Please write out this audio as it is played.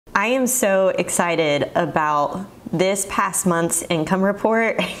I am so excited about this past month's income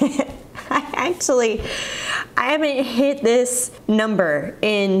report. I haven't hit this number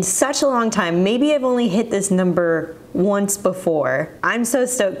in such a long time. Maybe I've only hit this number once before. I'm so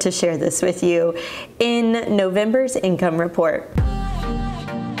stoked to share this with you in November's income report.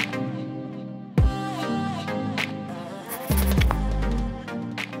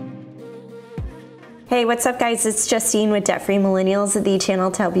 Hey, what's up guys? It's Justine with Debt Free Millennials, the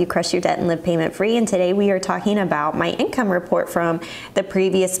channel to help you crush your debt and live payment free. And today we are talking about my income report from the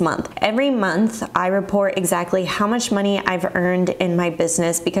previous month. Every month I report exactly how much money I've earned in my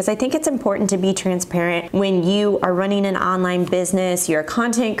business because I think it's important to be transparent when you are running an online business, you're a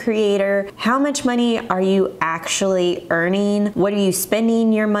content creator. How much money are you actually earning? What are you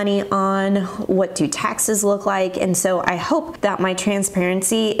spending your money on? What do taxes look like? And so I hope that my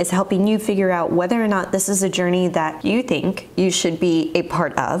transparency is helping you figure out whether or not this is a journey that you think you should be a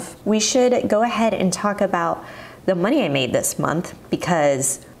part of. We should go ahead and talk about the money I made this month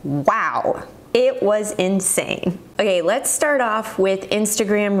because wow, it was insane. Okay, let's start off with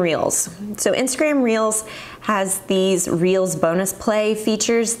Instagram Reels. So Instagram Reels has these Reels bonus play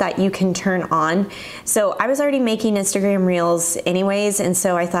features that you can turn on. So I was already making Instagram Reels anyways, and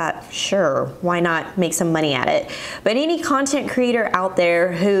so I thought, sure, why not make some money at it? But any content creator out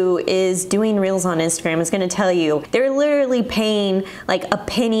there who is doing Reels on Instagram is gonna tell you they're literally paying like a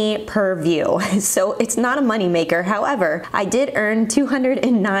penny per view. So it's not a money maker. However, I did earn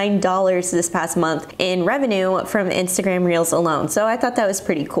 $209 this past month in revenue from Instagram Reels alone. So I thought that was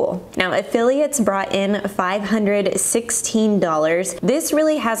pretty cool. Now, affiliates brought in $516. This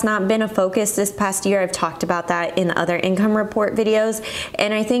really has not been a focus this past year. I've talked about that in other income report videos.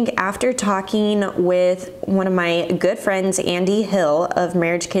 And I think after talking with one of my good friends, Andy Hill of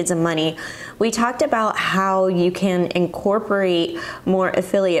Marriage, Kids, and Money, we talked about how you can incorporate more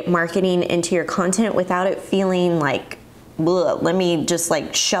affiliate marketing into your content without it feeling like, let me just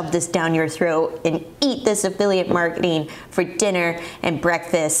like shove this down your throat and eat this affiliate marketing for dinner and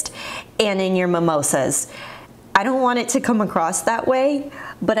breakfast and in your mimosas. I don't want it to come across that way,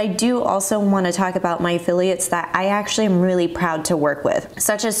 but I do also want to talk about my affiliates that I actually am really proud to work with,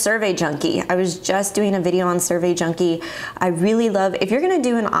 such as Survey Junkie. I was just doing a video on Survey Junkie. I really love, if you're going to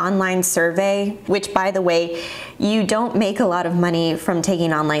do an online survey, which by the way, you don't make a lot of money from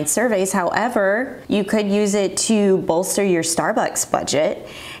taking online surveys. However, you could use it to bolster your Starbucks budget.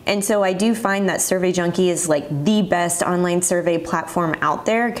 And so I do find that Survey Junkie is like the best online survey platform out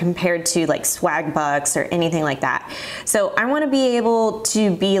there compared to like Swagbucks or anything like that. So I want to be able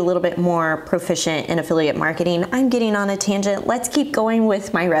to be a little bit more proficient in affiliate marketing. I'm getting on a tangent. Let's keep going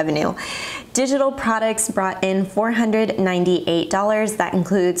with my revenue. Digital products brought in $498. That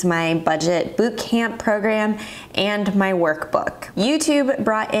includes my budget bootcamp program and my workbook. YouTube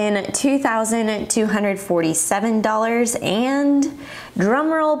brought in $2,247, and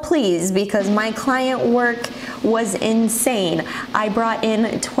drumroll please, because my client work was insane. I brought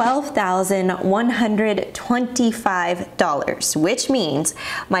in $12,125, which means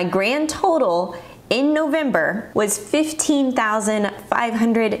my grand total in November was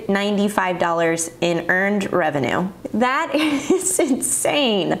 $15,595 in earned revenue. That is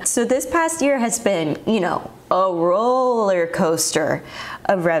insane. So this past year has been, a roller coaster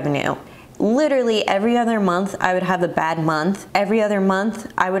of revenue. Literally every other month I would have a bad month. Every other month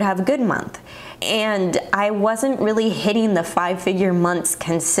I would have a good month. And I wasn't really hitting the 5-figure months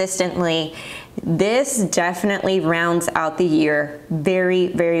consistently. This definitely rounds out the year very,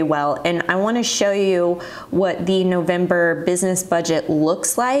 very well. And I want to show you what the November business budget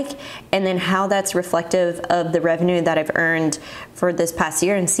looks like and then how that's reflective of the revenue that I've earned for this past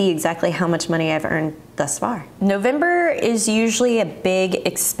year and see exactly how much money I've earned thus far. November is usually a big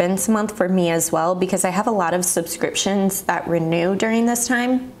expense month for me as well because I have a lot of subscriptions that renew during this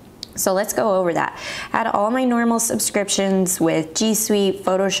time. So let's go over that. I had all my normal subscriptions with G Suite,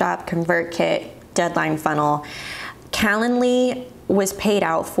 Photoshop, ConvertKit, Deadline Funnel. Calendly was paid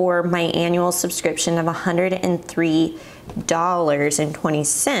out for my annual subscription of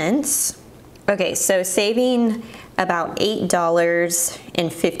 $103.20. Okay, so saving about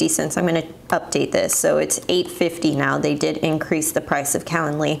 $8.50. I'm going to update this, so it's $8.50 now. They did increase the price of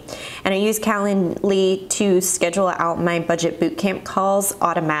Calendly. And I use Calendly to schedule out my budget bootcamp calls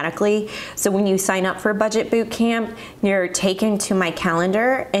automatically. So when you sign up for budget bootcamp, you're taken to my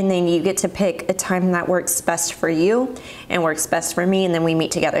calendar and then you get to pick a time that works best for you and works best for me, and then we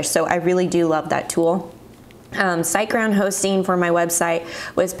meet together. So I really do love that tool. SiteGround hosting for my website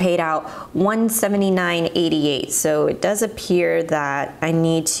was paid out $179.88. So it does appear that I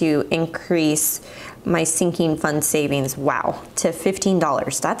need to increase my sinking fund savings, wow, to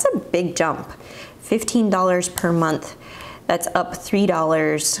 $15. That's a big jump. $15 per month. That's up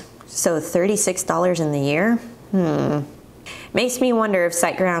 $3, so $36 in the year. Makes me wonder if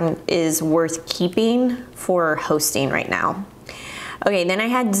SiteGround is worth keeping for hosting right now. Okay, then I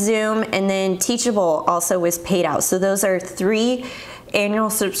had Zoom, and then Teachable also was paid out. So those are 3 annual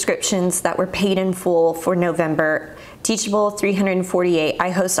subscriptions that were paid in full for November. Teachable, $348. I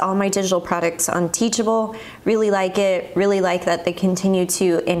host all my digital products on Teachable. Really like it. Really like that they continue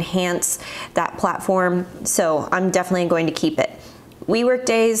to enhance that platform. So I'm definitely going to keep it. WeWork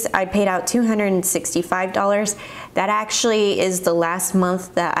Days, I paid out $265. That actually is the last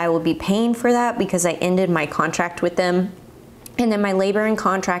month that I will be paying for that because I ended my contract with them. And then my labor and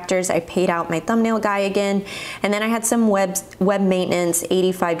contractors, I paid out my thumbnail guy again. And then I had some web maintenance,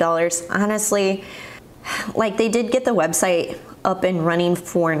 $85. Honestly, like they did get the website up and running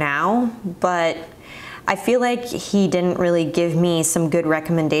for now, but I feel like he didn't really give me some good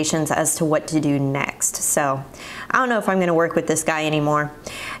recommendations as to what to do next. So I don't know if I'm gonna work with this guy anymore.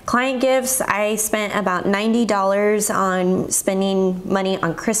 Client gifts, I spent about $90 on spending money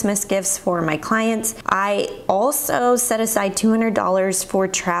on Christmas gifts for my clients. I also set aside $200 for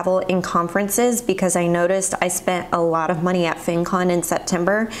travel and conferences because I noticed I spent a lot of money at FinCon in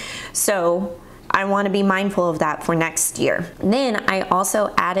September. So I want to be mindful of that for next year. Then I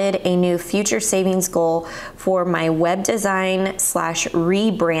also added a new future savings goal for my web design /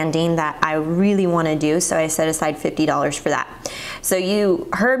 rebranding that I really want to do. So I set aside $50 for that. So you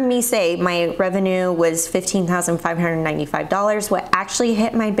heard me say my revenue was $15,595. What actually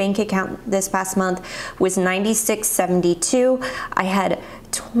hit my bank account this past month was $96.72. I had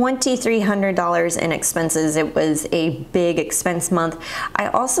 $2,300 in expenses. It was a big expense month. I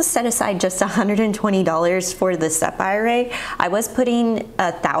also set aside just $120 for the SEP IRA. I was putting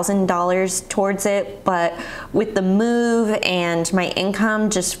 $1,000 towards it, but with the move and my income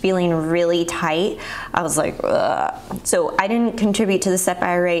just feeling really tight, I was like, ugh. So I didn't contribute to the SEP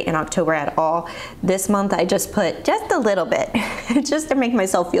IRA in October at all. This month I just put just a little bit just to make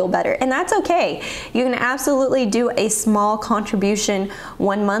myself feel better, and that's okay. You can absolutely do a small contribution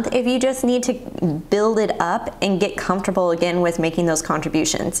one month if you just need to build it up and get comfortable again with making those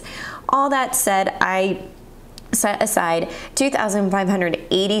contributions. All that said, I set aside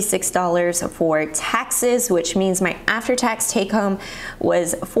 $2,586 for taxes, which means my after-tax take-home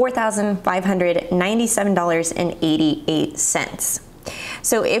was $4,597.88.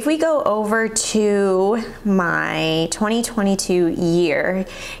 So if we go over to my 2022 year,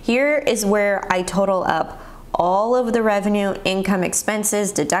 here is where I total up all of the revenue, income,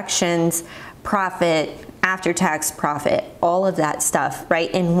 expenses, deductions, profit, after-tax profit, all of that stuff right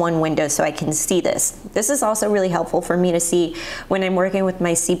in one window so I can see this. This is also really helpful for me to see when I'm working with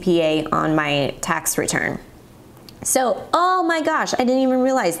my CPA on my tax return. So, oh my gosh, I didn't even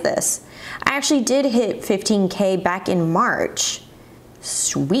realize this. I actually did hit 15K back in March.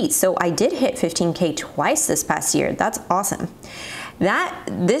 Sweet, so I did hit 15K twice this past year. That's awesome.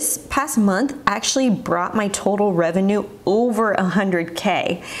 This past month actually brought my total revenue over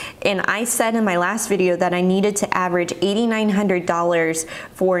 100K. And I said in my last video that I needed to average $8,900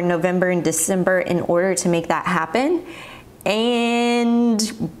 for November and December in order to make that happen.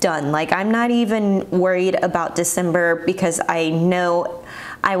 And done. Like, I'm not even worried about December because I know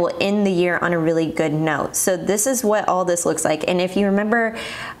I will end the year on a really good note. So this is what all this looks like. And if you remember,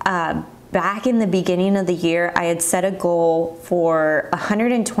 back in the beginning of the year, I had set a goal for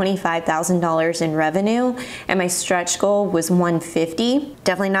 $125,000 in revenue, and my stretch goal was $150.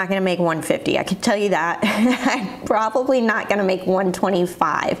 Definitely not gonna make $150, I can tell you that. I'm probably not gonna make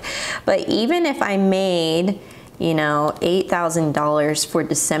 $125. But even if I made, you know, $8,000 for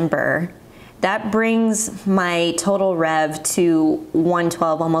December, that brings my total rev to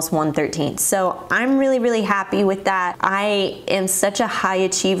 112, almost 113. So I'm really, really happy with that. I am such a high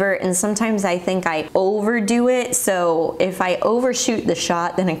achiever, and sometimes I think I overdo it. So if I overshoot the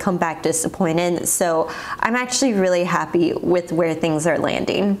shot, then I come back disappointed. So I'm actually really happy with where things are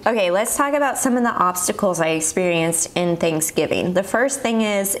landing. Okay, let's talk about some of the obstacles I experienced in Thanksgiving. The first thing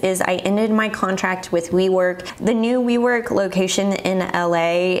is I ended my contract with WeWork. The new WeWork location in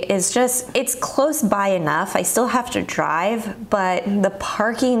LA is just, it's close by enough. I still have to drive, but the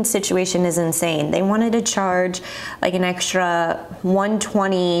parking situation is insane. They wanted to charge like an extra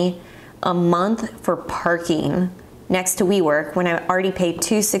 $120 a month for parking next to WeWork when I already paid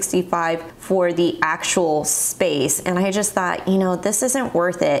 $265 for the actual space. And I just thought, you know, this isn't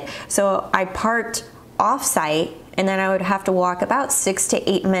worth it. So I parked off-site and then I would have to walk about 6 to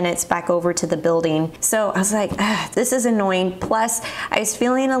 8 minutes back over to the building. So I was like, this is annoying. Plus, I was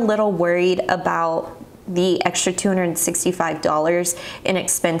feeling a little worried about the extra $265 in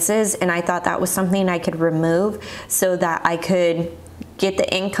expenses, and I thought that was something I could remove so that I could get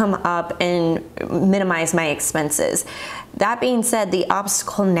the income up and minimize my expenses. That being said, the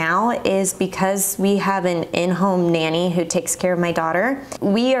obstacle now is because we have an in-home nanny who takes care of my daughter,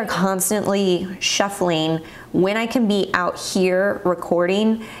 we are constantly shuffling when I can be out here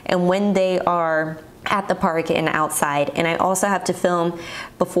recording and when they are at the park and outside. And I also have to film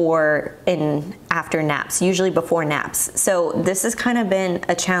before and after naps, usually before naps. So this has kind of been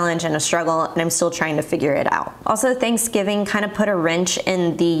a challenge and a struggle, and I'm still trying to figure it out. Also, Thanksgiving kind of put a wrench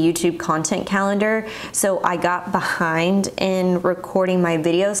in the YouTube content calendar, so I got behind in recording my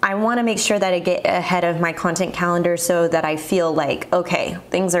videos. I want to make sure that I get ahead of my content calendar so that I feel like, okay,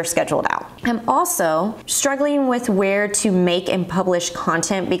 things are scheduled out. I'm also struggling with where to make and publish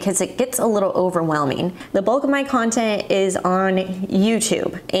content because it gets a little overwhelming. The bulk of my content is on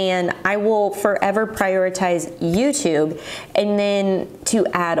YouTube, and I will forever prioritize YouTube, and then to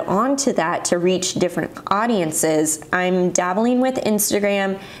add on to that to reach different audiences, I'm dabbling with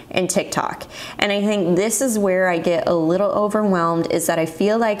Instagram and TikTok. And I think this is where I get a little overwhelmed, is that I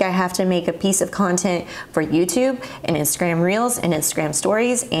feel like I have to make a piece of content for YouTube and Instagram Reels and Instagram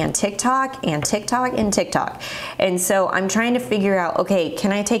Stories and TikTok and TikTok and TikTok. And so I'm trying to figure out, okay,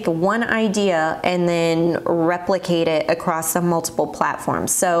 can I take one idea and then replicate it across some multiple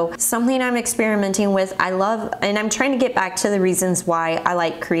platforms? So something I'm experimenting with. I love, and I'm trying to get back to the reasons why I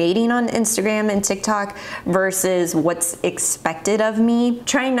like creating on Instagram and TikTok versus what's expected of me.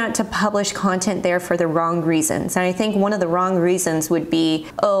 Trying not to publish content there for the wrong reasons. And I think one of the wrong reasons would be,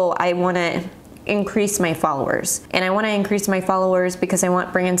 oh, I want to increase my followers. And I want to increase my followers because I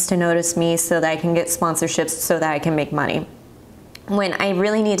want brands to notice me so that I can get sponsorships so that I can make money. When I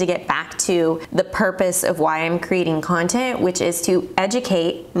really need to get back to the purpose of why I'm creating content, which is to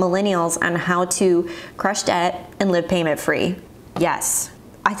educate millennials on how to crush debt and live payment free. Yes.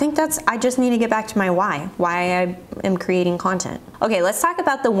 I think I just need to get back to my why I am creating content. Okay, let's talk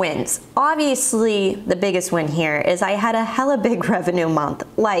about the wins. Obviously, the biggest win here is I had a hella big revenue month,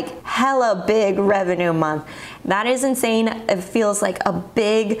 like hella big revenue month. That is insane. It feels like a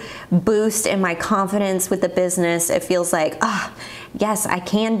big boost in my confidence with the business. It feels like, yes, I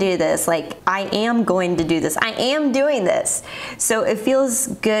can do this. Like, I am going to do this. I am doing this. So it feels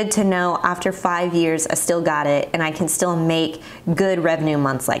good to know after 5 years, I still got it and I can still make good revenue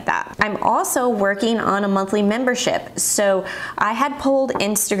months like that. I'm also working on a monthly membership. So I had polled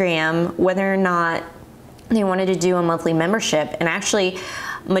Instagram whether or not they wanted to do a monthly membership, and actually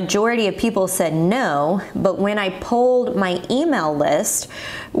majority of people said no. But when I polled my email list,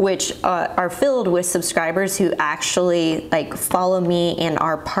 which are filled with subscribers who actually like follow me and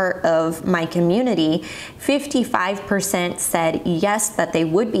are part of my community, 55% said yes, that they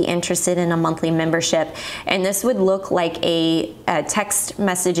would be interested in a monthly membership. And this would look like a text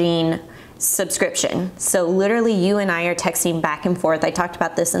messaging subscription. So literally you and I are texting back and forth. I talked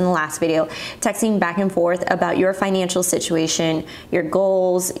about this in the last video, texting back and forth about your financial situation, your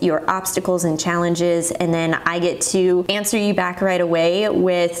goals, your obstacles and challenges, and then I get to answer you back right away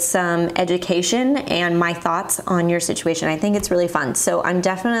with some education and my thoughts on your situation. I think it's really fun. So I'm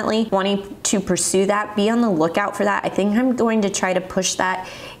definitely wanting to pursue that. Be on the lookout for that. I think I'm going to try to push that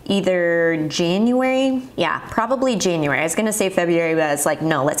either January. Yeah, probably January. I was gonna say February, but it's like,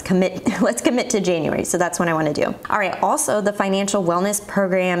 no, let's commit to January. So that's what I wanna do. All right, also the financial wellness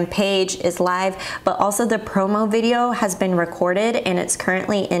program page is live, but also the promo video has been recorded and it's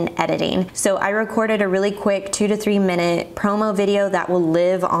currently in editing. So I recorded a really quick 2 to 3 minute promo video that will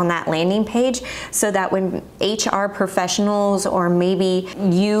live on that landing page so that when HR professionals or maybe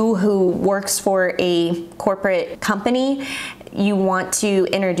you who works for a corporate company, you want to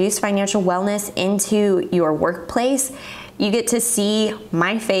introduce financial wellness into your workplace, you get to see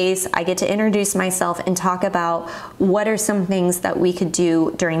my face, I get to introduce myself and talk about what are some things that we could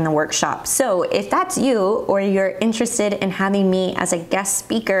do during the workshop. So if that's you or you're interested in having me as a guest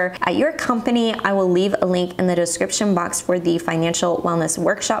speaker at your company, I will leave a link in the description box for the financial wellness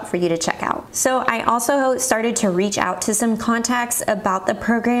workshop for you to check out. So I also started to reach out to some contacts about the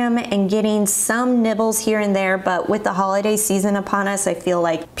program and getting some nibbles here and there, but with the holiday season upon us, I feel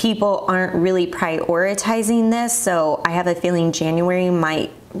like people aren't really prioritizing this. So I have a feeling January might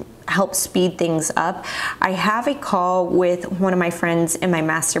help speed things up. I have a call with one of my friends in my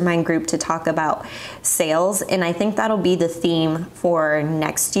mastermind group to talk about sales, and I think that'll be the theme for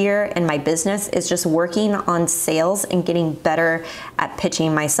next year in my business, is just working on sales and getting better at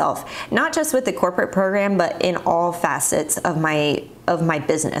pitching myself, not just with the corporate program, but in all facets of my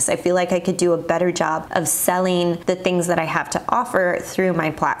business. I feel like I could do a better job of selling the things that I have to offer through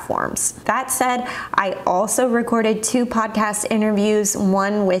my platforms. That said, I also recorded 2 podcast interviews,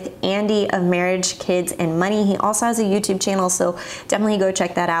 one with Andy of Marriage, Kids, and Money. He also has a YouTube channel, so definitely go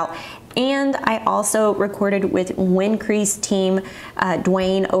check that out. And I also recorded with Wincrease Team.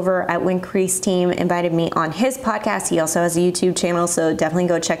 Dwayne over at Wincrease Team invited me on his podcast. He also has a YouTube channel, so definitely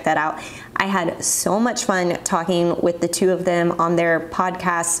go check that out. I had so much fun talking with the 2 of them on their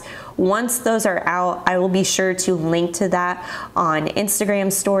podcasts. Once those are out, I will be sure to link to that on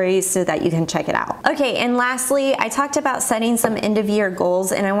Instagram stories so that you can check it out. Okay, and lastly, I talked about setting some end of year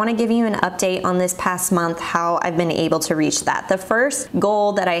goals, and I want to give you an update on this past month, how I've been able to reach that. The first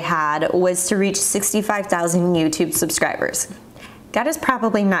goal that I had was to reach 65,000 YouTube subscribers. That is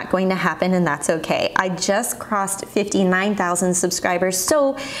probably not going to happen, and that's okay. I just crossed 59,000 subscribers,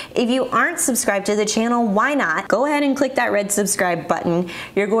 so if you aren't subscribed to the channel, why not? Go ahead and click that red subscribe button.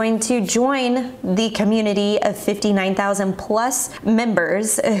 You're going to join the community of 59,000 plus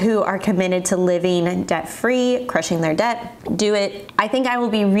members who are committed to living debt-free, crushing their debt. Do it. I think I will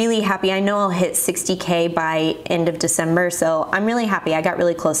be really happy. I know I'll hit 60K by end of December, so I'm really happy. I got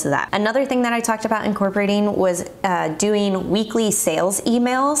really close to that. Another thing that I talked about incorporating was doing weekly sales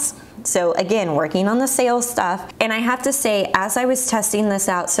emails. So again, working on the sales stuff. And I have to say, as I was testing this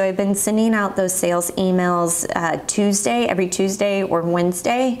out, so I've been sending out those sales emails every Tuesday or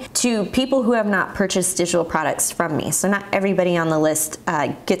Wednesday to people who have not purchased digital products from me. So not everybody on the list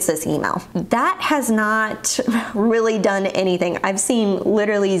gets this email. That has not really done anything. I've seen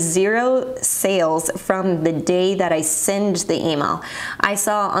literally 0 sales from the day that I send the email. I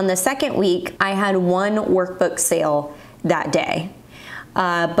saw on the second week, I had 1 workbook sale that day.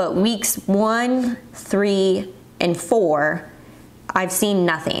 But weeks 1, 3, and 4, I've seen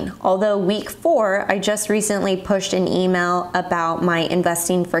nothing. Although week 4, I just recently pushed an email about my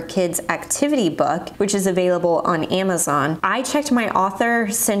Investing for Kids activity book, which is available on Amazon. I checked my Author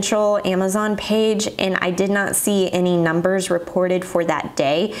Central Amazon page, and I did not see any numbers reported for that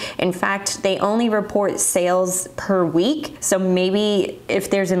day. In fact, they only report sales per week. So maybe if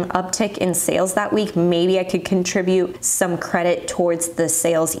there's an uptick in sales that week, maybe I could contribute some credit towards the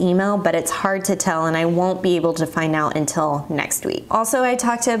sales email, but it's hard to tell, and I won't be able to find out until next week. Also, I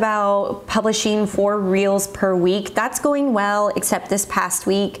talked about publishing 4 reels per week. That's going well, except this past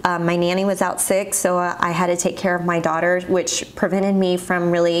week, my nanny was out sick, so I had to take care of my daughter, which prevented me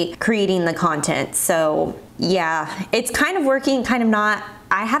from really creating the content. So yeah, it's kind of working, kind of not.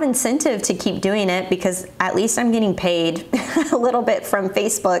 I have incentive to keep doing it because at least I'm getting paid a little bit from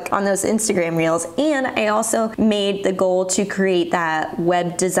Facebook on those Instagram reels. And I also made the goal to create that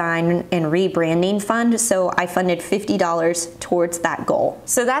web design and rebranding fund. So I funded $50 towards that goal.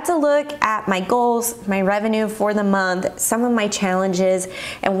 So that's a look at my goals, my revenue for the month, some of my challenges,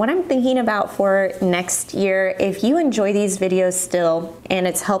 and what I'm thinking about for next year. If you enjoy these videos still and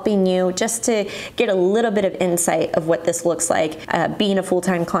it's helping you just to get a little bit of insight of what this looks like, being a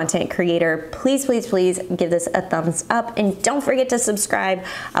full-time content creator, please, please, please give this a thumbs up, and don't forget to subscribe.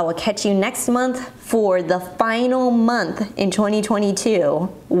 I will catch you next month for the final month in 2022,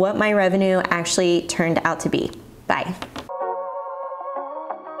 what my revenue actually turned out to be. Bye.